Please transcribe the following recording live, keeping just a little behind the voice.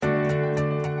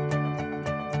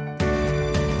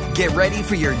Get ready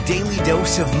for your daily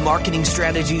dose of marketing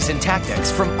strategies and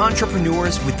tactics from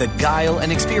entrepreneurs with the guile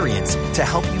and experience to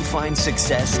help you find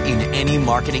success in any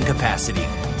marketing capacity.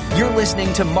 You're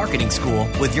listening to Marketing School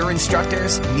with your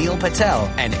instructors, Neil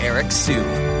Patel and Eric Siu.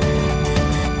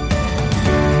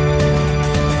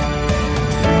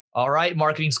 All right,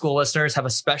 Marketing School listeners, have a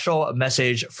special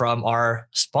message from our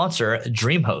sponsor,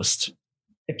 DreamHost.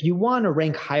 If you want to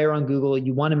rank higher on Google,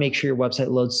 you want to make sure your website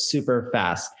loads super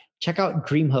fast. Check out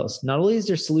DreamHost. Not only is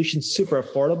their solution super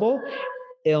affordable,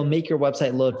 it'll make your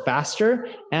website load faster,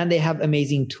 and they have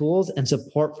amazing tools and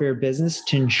support for your business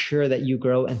to ensure that you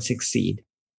grow and succeed.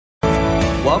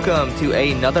 Welcome to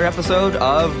another episode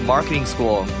of Marketing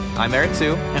School. I'm Eric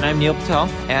Siu. And I'm Neil Patel.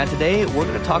 And today we're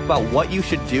going to talk about what you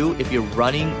should do if you're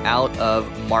running out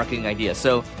of marketing ideas.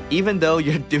 So even though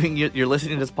you're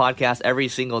listening to this podcast every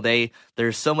single day,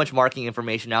 there's so much marketing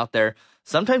information out there.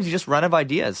 Sometimes you just run out of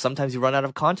ideas. Sometimes you run out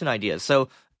of content ideas. So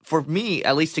for me,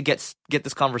 at least to get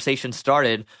this conversation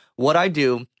started, what I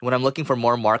do when I'm looking for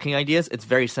more marketing ideas, it's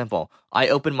very simple. I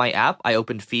open my app. I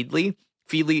open Feedly.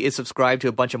 Feedly is subscribed to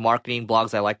a bunch of marketing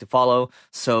blogs I like to follow.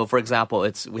 So, for example,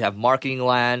 we have Marketing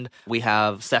Land, we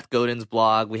have Seth Godin's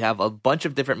blog, we have a bunch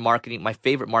of different my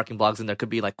favorite marketing blogs, and there could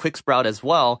be like QuickSprout as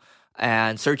well,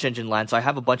 and Search Engine Land. So I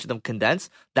have a bunch of them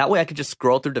condensed. That way I can just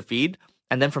scroll through the feed,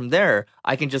 and then from there,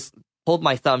 I can just hold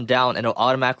my thumb down and it'll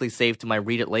automatically save to my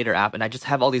Read It Later app, and I just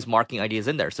have all these marketing ideas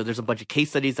in there. So there's a bunch of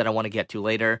case studies that I want to get to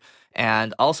later.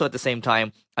 And also at the same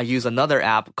time, I use another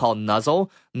app called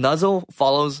Nuzzle. Nuzzle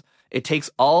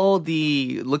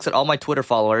looks at all my Twitter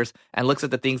followers and looks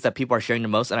at the things that people are sharing the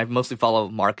most. And I mostly follow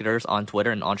marketers on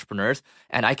Twitter and entrepreneurs,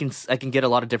 and I can get a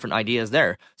lot of different ideas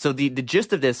there. So the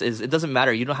gist of this is it doesn't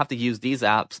matter. You don't have to use these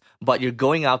apps, but you're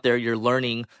going out there, you're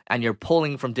learning, and you're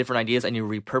pulling from different ideas and you're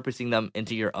repurposing them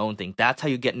into your own thing. That's how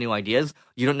you get new ideas.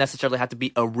 You don't necessarily have to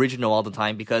be original all the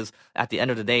time, because at the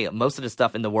end of the day, most of the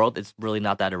stuff in the world is really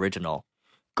not that original.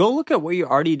 Go look at what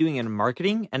you're already doing in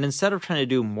marketing, and instead of trying to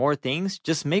do more things,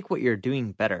 just make what you're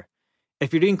doing better.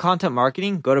 If you're doing content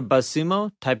marketing, go to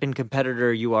BuzzSumo, type in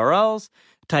competitor URLs,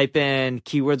 type in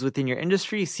keywords within your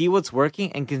industry, see what's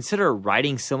working, and consider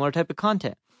writing similar type of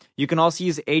content. You can also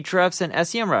use Ahrefs and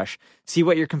SEMrush. See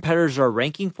what your competitors are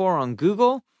ranking for on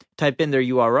Google, type in their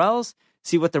URLs,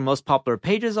 see what their most popular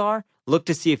pages are, look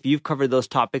to see if you've covered those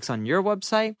topics on your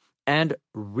website, and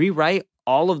rewrite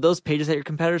all of those pages that your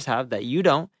competitors have that you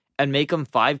don't, and make them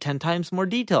 5-10 times more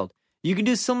detailed. You can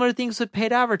do similar things with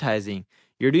paid advertising.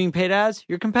 You're doing paid ads,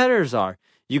 your competitors are.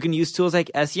 You can use tools like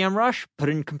SEMrush, put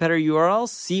in competitor URLs,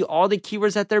 see all the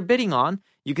keywords that they're bidding on.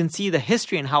 You can see the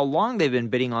history and how long they've been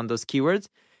bidding on those keywords.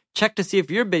 Check to see if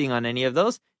you're bidding on any of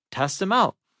those. Test them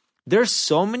out. There's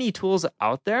so many tools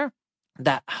out there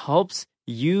that helps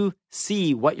you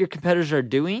see what your competitors are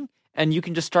doing, and you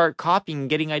can just start copying and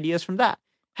getting ideas from that.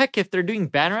 Heck, if they're doing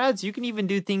banner ads, you can even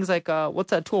do things like,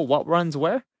 what's that tool? What Runs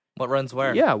Where? What Runs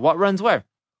Where? Yeah, What Runs Where.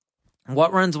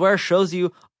 What Runs Where shows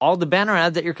you all the banner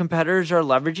ads that your competitors are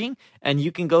leveraging, and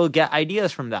you can go get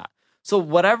ideas from that. So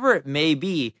whatever it may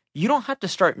be, you don't have to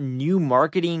start new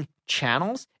marketing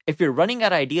channels. If you're running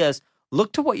out of ideas,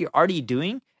 look to what you're already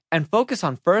doing and focus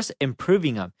on first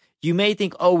improving them. You may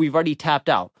think, oh, we've already tapped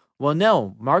out. Well,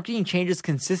 no, marketing changes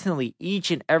consistently each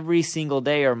and every single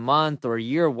day or month or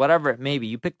year, whatever it may be.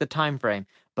 You pick the time frame,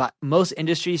 but most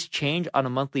industries change on a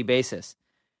monthly basis.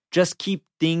 Just keep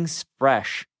things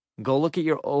fresh. Go look at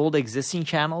your old existing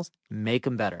channels, make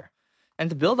them better.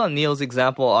 And to build on Neil's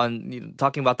example on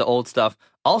talking about the old stuff,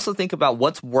 also think about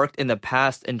what's worked in the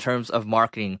past in terms of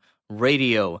marketing,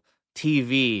 radio,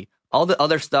 TV, all the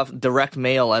other stuff, direct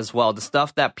mail as well, the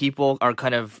stuff that people are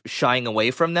kind of shying away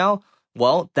from now.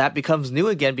 Well, that becomes new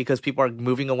again because people are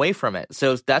moving away from it.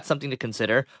 So that's something to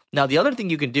consider. Now, the other thing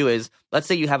you can do is, let's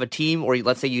say you have a team, or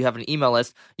let's say you have an email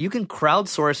list, you can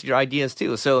crowdsource your ideas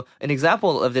too. So an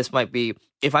example of this might be,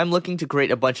 if I'm looking to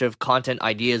create a bunch of content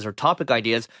ideas or topic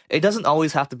ideas, it doesn't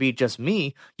always have to be just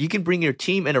me. You can bring your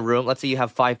team in a room. Let's say you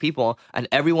have 5 people, and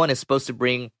everyone is supposed to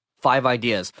bring 5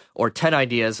 ideas or 10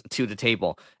 ideas to the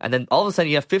table. And then all of a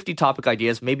sudden you have 50 topic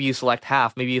ideas. Maybe you select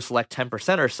half, maybe you select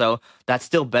 10% or so. That's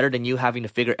still better than you having to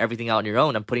figure everything out on your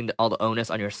own and putting all the onus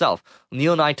on yourself.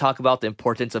 Neil and I talk about the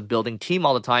importance of building team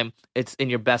all the time. It's in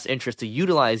your best interest to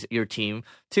utilize your team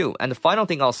too. And the final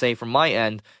thing I'll say from my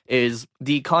end is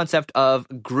the concept of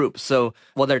groups. So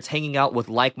whether it's hanging out with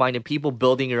like-minded people,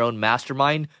 building your own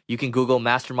mastermind, you can Google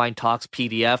Mastermind Talks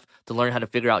PDF to learn how to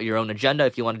figure out your own agenda.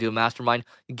 If you want to do a mastermind,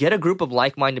 get a group of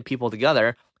like-minded people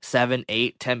together, 7,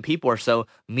 8, 10 people or so,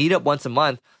 meet up once a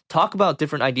month, talk about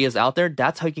different ideas out there.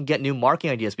 That's how you can get new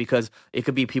marketing ideas, because it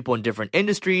could be people in different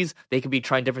industries. They could be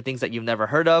trying different things that you've never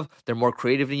heard of. They're more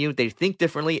creative than you. They think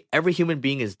differently. Every human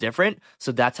being is different.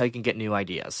 So that's how you can get new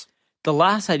ideas. The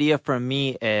last idea from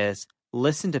me is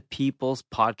listen to people's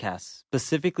podcasts,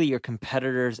 specifically your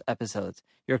competitors' episodes.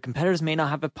 Your competitors may not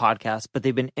have a podcast, but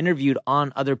they've been interviewed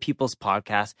on other people's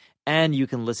podcasts, and you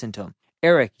can listen to them.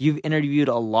 Eric, you've interviewed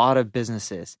a lot of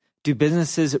businesses. Do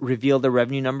businesses reveal their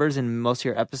revenue numbers in most of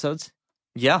your episodes?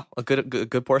 Yeah, a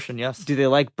good portion, yes. Do they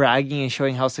like bragging and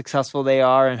showing how successful they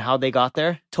are and how they got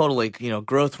there? Totally.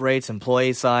 Growth rates,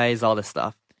 employee size, all this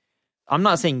stuff. I'm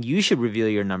not saying you should reveal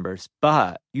your numbers,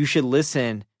 but you should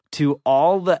listen to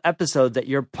all the episodes that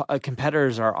your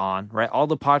competitors are on, right? All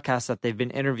the podcasts that they've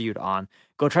been interviewed on.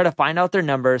 Go try to find out their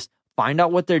numbers, find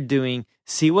out what they're doing,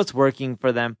 see what's working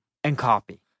for them, and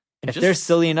copy. If they're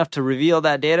silly enough to reveal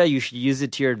that data, you should use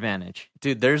it to your advantage.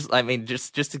 Dude,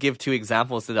 just to give 2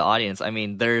 examples to the audience. I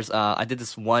did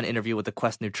this one interview with the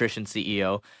Quest Nutrition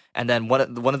CEO, and then one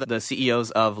of the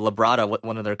CEOs of Labrada,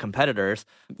 one of their competitors,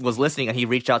 was listening, and he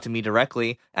reached out to me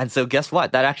directly. And so guess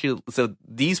what? So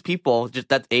these people,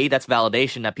 that's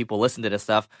validation that people listen to this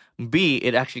stuff. B,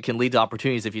 it actually can lead to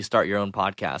opportunities if you start your own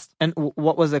podcast. And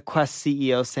what was the Quest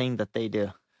CEO saying that they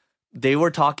do? They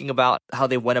were talking about how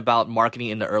they went about marketing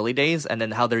in the early days, and then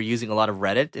how they're using a lot of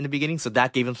Reddit in the beginning. So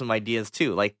that gave them some ideas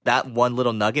too. Like that one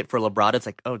little nugget for Labrada, it's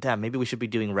like, oh damn, maybe we should be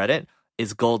doing Reddit,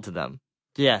 is gold to them.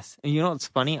 Yes. And you know what's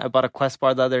funny? I bought a Quest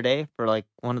bar the other day for like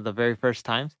one of the very first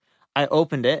times. I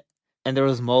opened it and there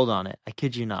was mold on it. I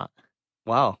kid you not.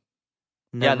 Wow.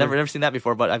 Yeah, never seen that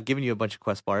before, but I've given you a bunch of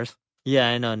Quest bars. Yeah,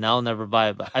 I know. Now I'll never buy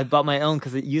it. But I bought my own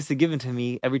because it used to give it to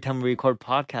me every time we record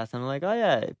podcasts. And I'm like, oh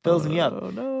yeah, it fills me up.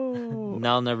 Oh no.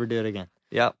 Now I'll never do it again.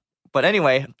 Yeah. But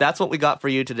anyway, that's what we got for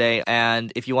you today.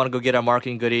 And if you want to go get our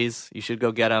marketing goodies, you should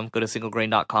go get them. Go to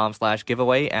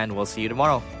singlegrain.com/giveaway, and we'll see you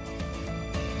tomorrow.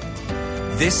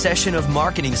 This session of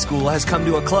Marketing School has come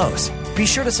to a close. Be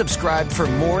sure to subscribe for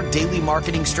more daily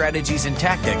marketing strategies and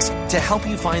tactics to help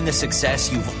you find the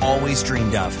success you've always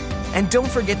dreamed of. And don't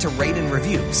forget to rate and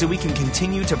review so we can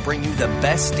continue to bring you the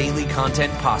best daily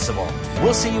content possible.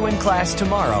 We'll see you in class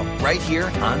tomorrow, right here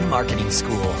on Marketing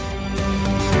School.